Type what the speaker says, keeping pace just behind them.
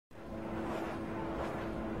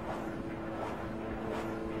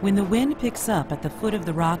When the wind picks up at the foot of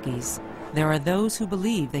the Rockies, there are those who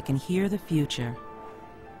believe they can hear the future.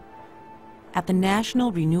 At the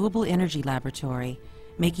National Renewable Energy Laboratory,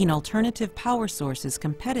 making alternative power sources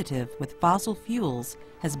competitive with fossil fuels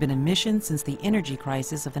has been a mission since the energy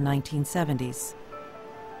crisis of the 1970s.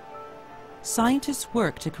 Scientists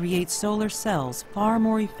work to create solar cells far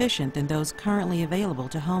more efficient than those currently available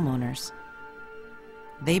to homeowners.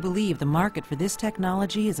 They believe the market for this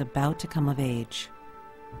technology is about to come of age.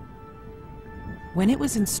 When it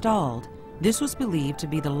was installed, this was believed to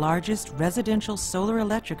be the largest residential solar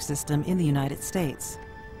electric system in the United States.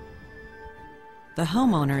 The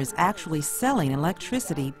homeowner is actually selling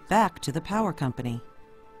electricity back to the power company.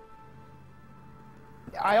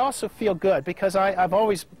 I also feel good because I've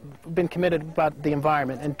always been committed about the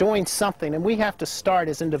environment and doing something, and we have to start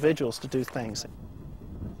as individuals to do things.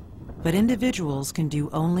 But individuals can do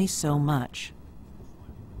only so much.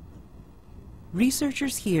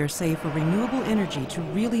 Researchers here say for renewable energy to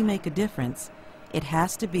really make a difference, it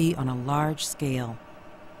has to be on a large scale.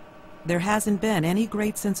 There hasn't been any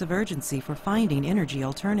great sense of urgency for finding energy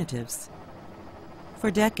alternatives. For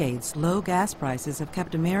decades, low gas prices have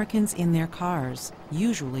kept Americans in their cars,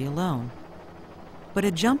 usually alone. But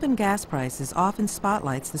a jump in gas prices often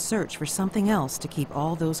spotlights the search for something else to keep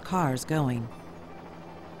all those cars going.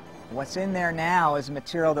 What's in there now is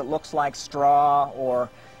material that looks like straw,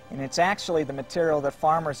 and it's actually the material that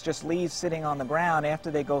farmers just leave sitting on the ground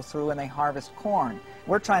after they go through and they harvest corn.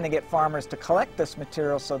 We're trying to get farmers to collect this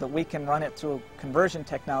material so that we can run it through conversion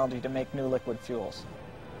technology to make new liquid fuels.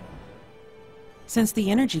 Since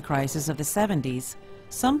the energy crisis of the 70s,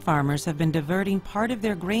 some farmers have been diverting part of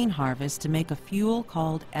their grain harvest to make a fuel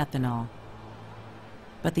called ethanol.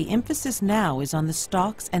 But the emphasis now is on the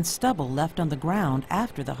stalks and stubble left on the ground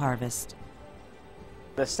after the harvest.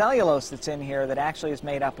 The cellulose that's in here that actually is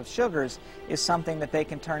made up of sugars is something that they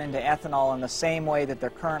can turn into ethanol in the same way that they're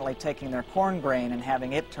currently taking their corn grain and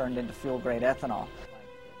having it turned into fuel-grade ethanol.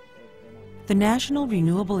 The National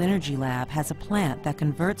Renewable Energy Lab has a plant that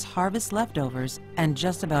converts harvest leftovers and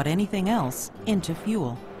just about anything else into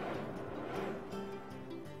fuel.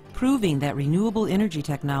 Proving that renewable energy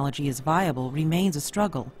technology is viable remains a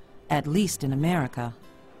struggle, at least in America.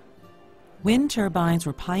 Wind turbines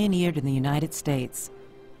were pioneered in the United States,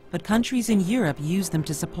 but countries in Europe use them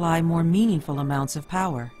to supply more meaningful amounts of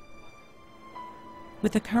power.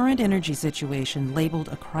 With the current energy situation labeled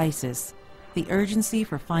a crisis, the urgency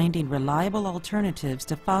for finding reliable alternatives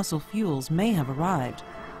to fossil fuels may have arrived,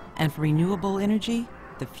 and for renewable energy,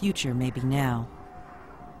 the future may be now.